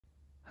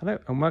Hello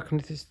and welcome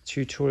to this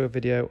tutorial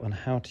video on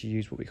how to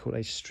use what we call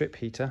a strip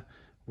heater,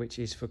 which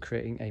is for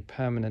creating a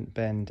permanent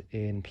bend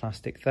in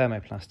plastic,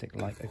 thermoplastic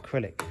like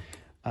acrylic.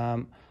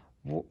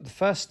 The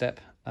first step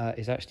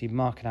is actually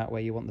marking out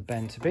where you want the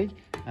bend to be,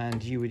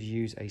 and you would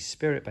use a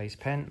spirit-based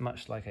pen,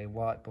 much like a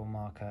whiteboard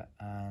marker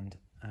and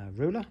a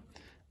ruler,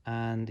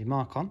 and you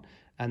mark on,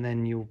 and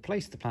then you'll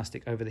place the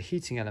plastic over the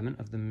heating element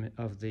of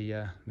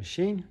the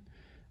machine,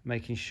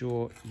 making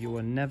sure you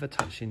are never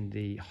touching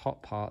the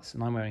hot parts,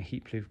 and I'm wearing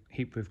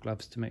heat-proof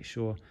gloves to make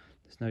sure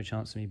there's no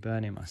chance of me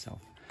burning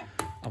myself.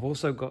 I've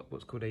also got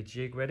what's called a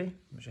jig ready,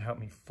 which will help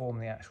me form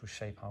the actual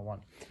shape I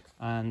want.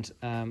 And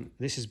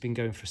this has been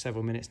going for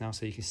several minutes now,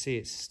 so you can see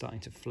it's starting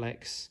to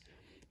flex.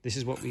 This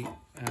is what we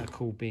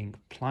call being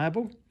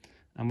pliable,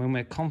 and when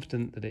we're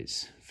confident that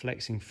it's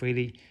flexing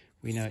freely,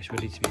 we know it's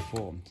ready to be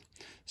formed.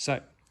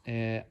 So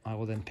I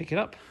will then pick it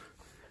up,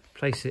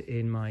 place it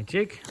in my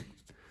jig,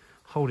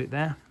 hold it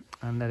there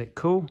and let it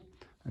cool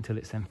until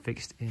it's then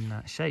fixed in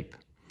that shape.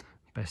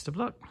 Best of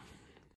luck.